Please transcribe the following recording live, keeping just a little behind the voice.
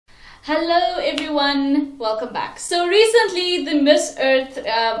Hello everyone, welcome back. So recently the Miss Earth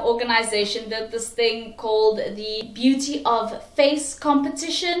organization did this thing called the Beauty of Face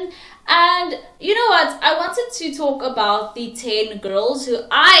competition, and you know what, I wanted to talk about the 10 girls who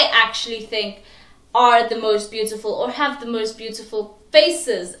I actually think are the most beautiful or have the most beautiful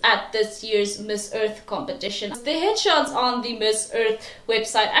faces at this year's Miss Earth competition. The headshots on the Miss Earth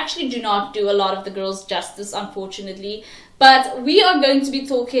website actually do not do a lot of the girls justice, unfortunately. But we are going to be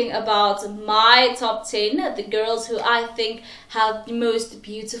talking about my top 10, the girls who I think have the most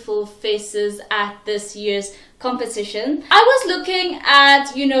beautiful faces at this year's competition. I was looking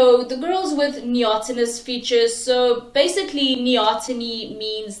at, the girls with neotenous features. So basically neoteny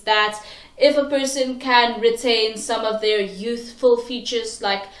means that if a person can retain some of their youthful features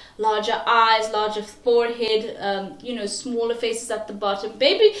like larger eyes, larger forehead, smaller faces at the bottom.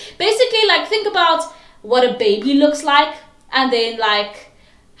 Basically, like, think about what a baby looks like, and then like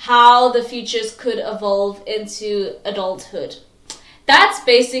how the features could evolve into adulthood. That's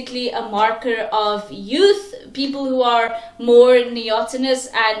basically a marker of youth. People who are more neotenous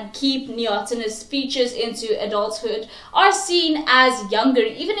and keep neotenous features into adulthood are seen as younger.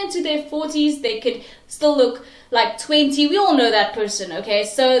 Even into their 40s, they could still look like 20. We all know that person, okay?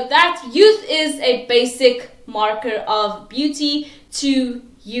 So that youth is a basic marker of beauty to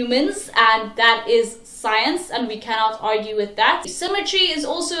humans, and that is science, and we cannot argue with that. Symmetry is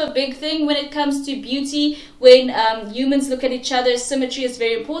also a big thing when it comes to beauty. When humans look at each other, symmetry is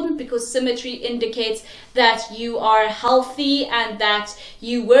very important because symmetry indicates that you are healthy and that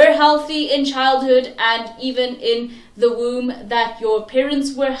you were healthy in childhood and even in the womb, that your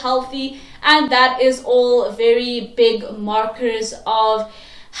parents were healthy, and that is all very big markers of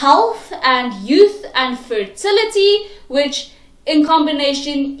health and youth and fertility, which in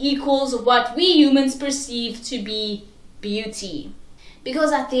combination equals what we humans perceive to be beauty.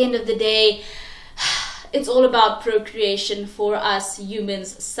 Because at the end of the day, it's all about procreation for us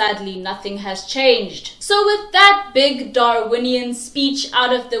humans. Sadly, nothing has changed. So with that big Darwinian speech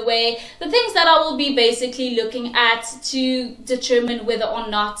out of the way, the things that I will be basically looking at to determine whether or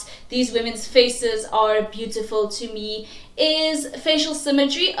not these women's faces are beautiful to me is facial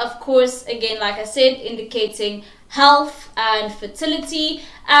symmetry. Of course, again, like I said, indicating health and fertility,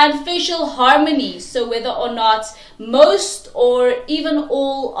 and facial harmony. So whether or not most or even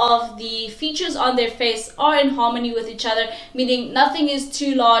all of the features on their face are in harmony with each other, meaning nothing is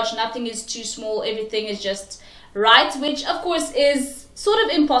too large, nothing is too small, everything is just right, which of course is sort of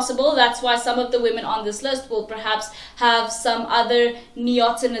impossible. That's why some of the women on this list will perhaps have some other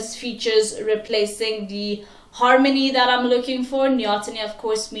neotenous features replacing the harmony that I'm looking for. Neoteny, of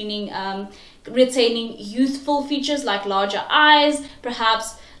course, meaning retaining youthful features like larger eyes,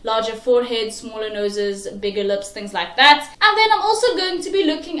 perhaps larger forehead, smaller noses, bigger lips, things like that. And then I'm also going to be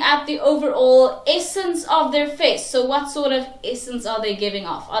looking at the overall essence of their face. So what sort of essence are they giving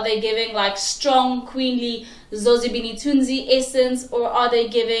off? Are they giving like strong, queenly Zozibini Tunzi essence, or are they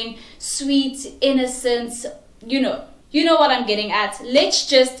giving sweet, innocent, you know what I'm getting at. Let's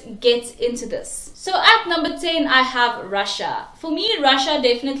just get into this. So at number 10, I have Russia. For me, Russia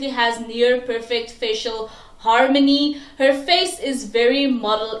definitely has near perfect facial harmony. Her face is very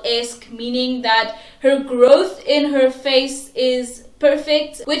model-esque, meaning that her growth in her face is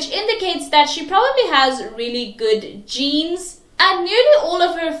perfect, which indicates that she probably has really good genes. And nearly all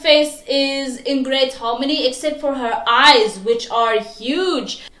of her face is in great harmony except for her eyes, which are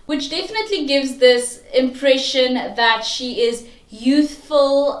huge, which definitely gives this impression that she is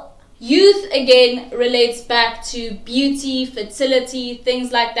youthful. Youth, again, relates back to beauty, fertility,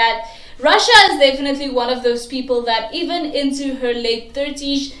 things like that. Russia is definitely one of those people that even into her late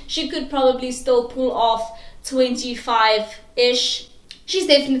 30s, she could probably still pull off 25-ish. She's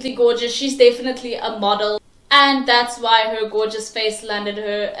definitely gorgeous. She's definitely a model. And that's why her gorgeous face landed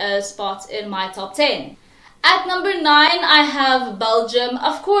her a spot in my top 10. At number 9, I have Belgium.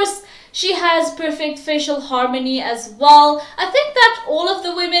 Of course, she has perfect facial harmony as well. I think that all of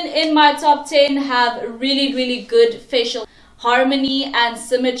the women in my top 10 have really, really good facial harmony and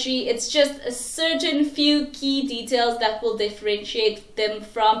symmetry. It's just a certain few key details that will differentiate them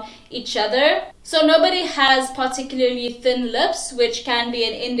from each other. So nobody has particularly thin lips, which can be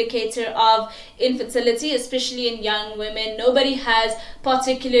an indicator of infertility, especially in young women. Nobody has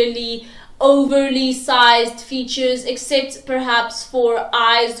particularly overly sized features, except perhaps for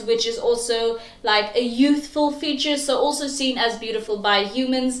eyes, which is also like a youthful feature, so also seen as beautiful by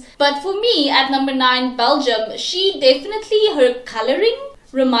humans. But for me, at number 9, Belgium, she definitely, her coloring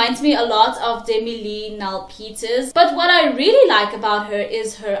reminds me a lot of Demi-Leigh Nel-Peters. But what I really like about her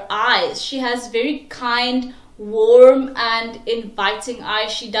is her eyes. She has very kind, warm and inviting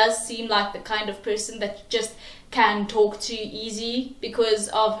eyes. She does seem like the kind of person that you just can talk to easy because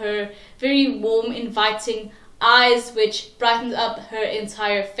of her very warm, inviting eyes, which brightens up her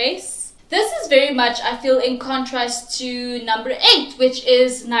entire face. This is very much, I feel, in contrast to number 8, which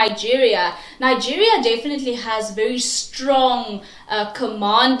is Nigeria. Nigeria definitely has very strong,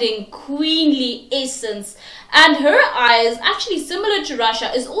 commanding, queenly essence. And her eyes, actually similar to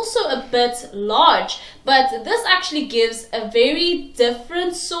Russia, is also a bit large. But this actually gives a very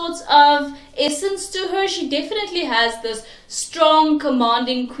different sort of essence to her. She definitely has this strong,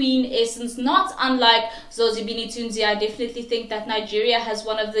 commanding queen essence, not unlike Zozibini Tunzi. I definitely think that Nigeria has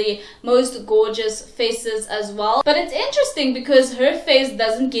one of the most gorgeous faces as well. But it's interesting because her face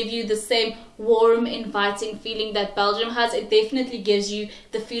doesn't give you the same warm, inviting feeling that Belgium has. It definitely gives you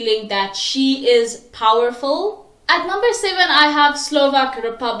the feeling that she is powerful. At number 7, I have Slovak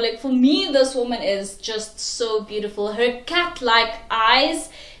Republic. For me, this woman is just so beautiful. Her cat-like eyes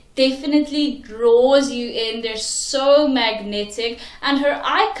definitely draws you in. They're so magnetic, and her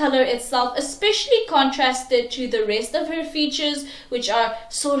eye color itself, especially contrasted to the rest of her features, which are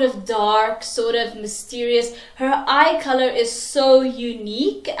sort of dark, sort of mysterious. Her eye color is so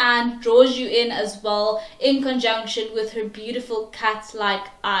unique and draws you in as well, in conjunction with her beautiful cat-like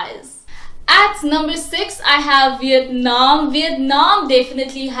eyes. At number 6, I have Vietnam. Vietnam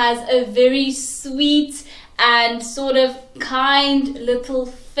definitely has a very sweet and sort of kind little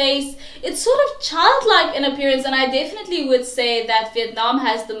face. It's sort of childlike in appearance, and I definitely would say that Vietnam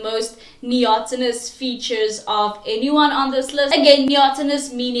has the most neotenous features of anyone on this list. Again,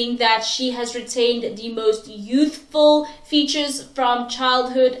 neotenous meaning that she has retained the most youthful features from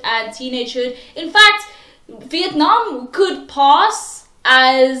childhood and teenagehood. In fact, Vietnam could pass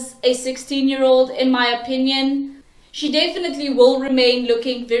as a 16-year-old, in my opinion. She definitely will remain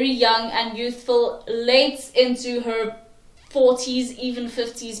looking very young and youthful late into her 40s, even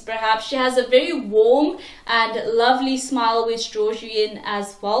 50s perhaps. She has a very warm and lovely smile which draws you in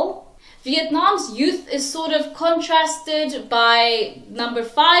as well. Vietnam's youth is sort of contrasted by number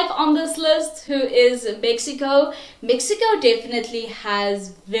 5 on this list, who is Mexico. Mexico definitely has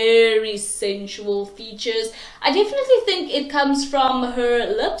very sensual features. I definitely think it comes from her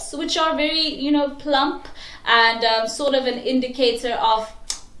lips, which are very, plump and sort of an indicator of,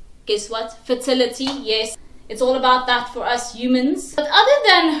 guess what, fertility. Yes, it's all about that for us humans. But other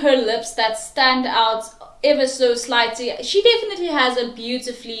than her lips that stand out ever so slightly, she definitely has a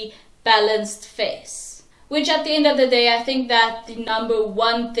beautifully balanced face, which at the end of the day, I think that the number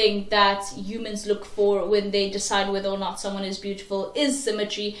one thing that humans look for when they decide whether or not someone is beautiful is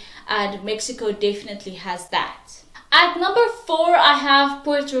symmetry, and Mexico definitely has that. At number 4, I have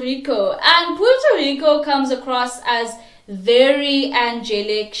Puerto Rico, and Puerto Rico comes across as very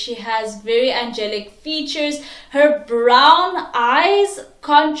angelic. She has very angelic features. Her brown eyes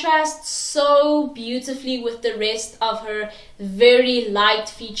contrast so beautifully with the rest of her very light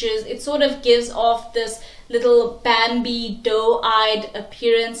features. It sort of gives off this little Bambi doe-eyed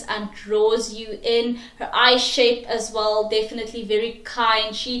appearance and draws you in. Her eye shape as well, definitely very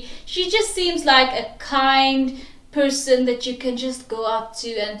kind. She just seems like a kind person that you can just go up to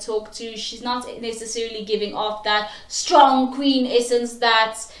and talk to. She's not necessarily giving off that strong queen essence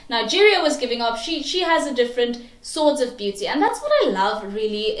that Nigeria was giving off. She has a different sort of beauty, and that's what I love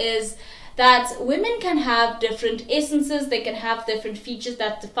really, is that women can have different essences. They can have different features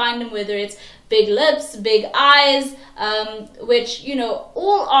that define them, whether it's big lips, big eyes, which,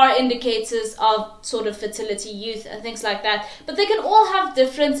 all are indicators of sort of fertility, youth, and things like that. But they can all have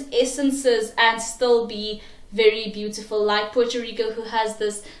different essences and still be very beautiful, like Puerto Rico, who has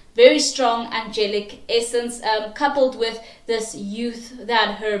this very strong angelic essence, coupled with this youth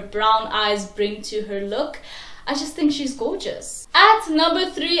that her brown eyes bring to her look. I just think she's gorgeous. At number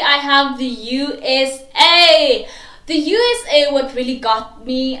 3, I have the USA. The USA, what really got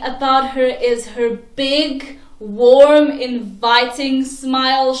me about her is her big, warm, inviting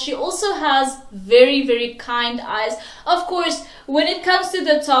smile. She also has very, very kind eyes. Of course, when it comes to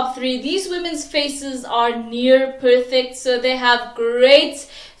the top 3, these women's faces are near perfect, so they have great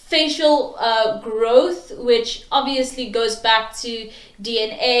facial growth, which obviously goes back to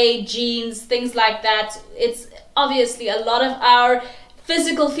DNA, genes, things like that. It's obviously a lot of our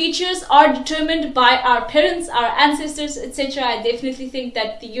physical features are determined by our parents, our ancestors, etc. I definitely think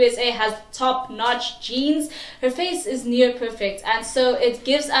that the USA has top-notch genes. Her face is near perfect, and so it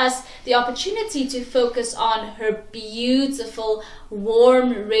gives us the opportunity to focus on her beautiful,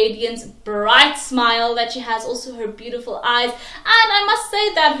 warm, radiant, bright smile that she has, also her beautiful eyes, and I must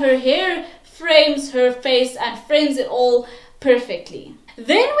say that her hair frames her face and frames it all perfectly.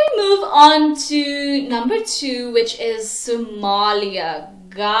 Then we move on to number 2, which is Somalia.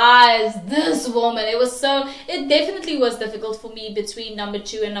 Guys, this woman, it definitely was difficult for me between number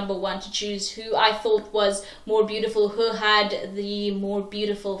 2 and number 1 to choose who I thought was more beautiful, who had the more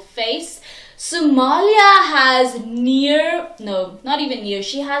beautiful face. Somalia has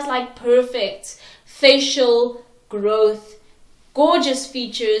she has like perfect facial growth, gorgeous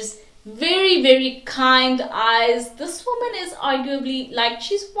features, very, very kind eyes. This woman is arguably, like,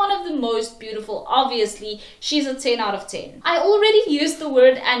 she's one of the most beautiful. Obviously, she's a 10 out of 10. I already used the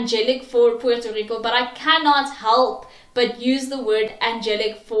word angelic for Puerto Rico, but I cannot help but use the word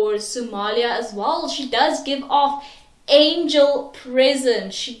angelic for Somalia as well. She does give off angel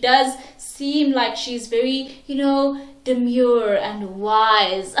presence. She does seem like she's very, demure and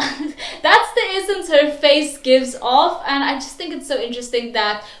wise. That's the essence her face gives off, and I just think it's so interesting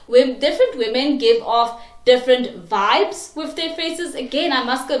that different women give off different vibes with their faces. Again, I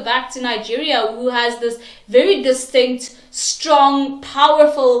must go back to Nigeria, who has this very distinct, strong,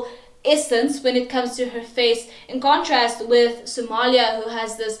 powerful essence when it comes to her face, in contrast with Somalia, who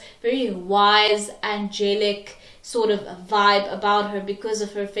has this very wise, angelic sort of vibe about her because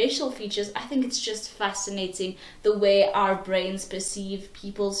of her facial features. I think it's just fascinating the way our brains perceive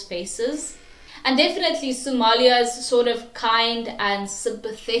people's faces. And definitely Somalia's sort of kind and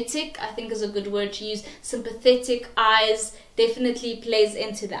sympathetic, I think is a good word to use, sympathetic eyes definitely plays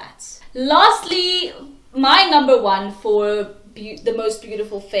into that. Lastly, my number 1 for the most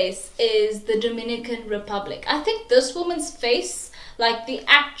beautiful face is the Dominican Republic. I think this woman's face, like the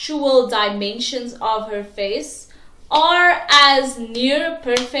actual dimensions of her face, are as near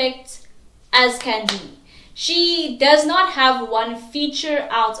perfect as can be. She does not have one feature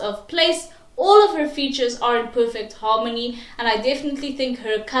out of place. All of her features are in perfect harmony, and I definitely think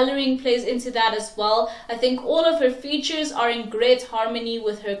her coloring plays into that as well. I think all of her features are in great harmony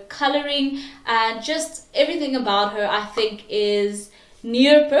with her coloring, and just everything about her I think is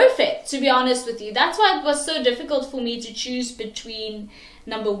near perfect, to be honest with you. That's why it was so difficult for me to choose between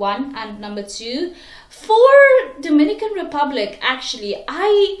number 1 and number 2. For Dominican Republic, actually,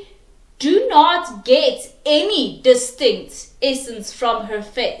 I do not get any distinct essence from her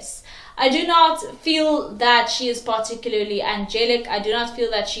face. I do not feel that she is particularly angelic. I do not feel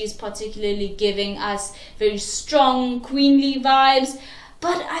that she is particularly giving us very strong, queenly vibes.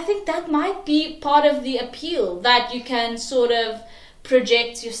 But I think that might be part of the appeal, that you can sort of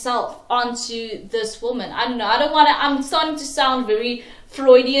project yourself onto this woman. I don't know. I'm starting to sound very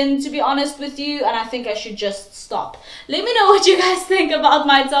Freudian, to be honest with you, and I think I should just stop. Let me know what you guys think about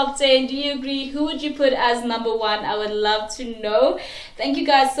my top 10. Do you agree? Who would you put as number 1? I would love to know. Thank you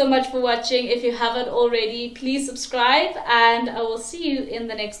guys so much for watching. If you haven't already, please subscribe, and I will see you in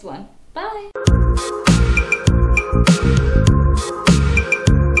the next one. Bye.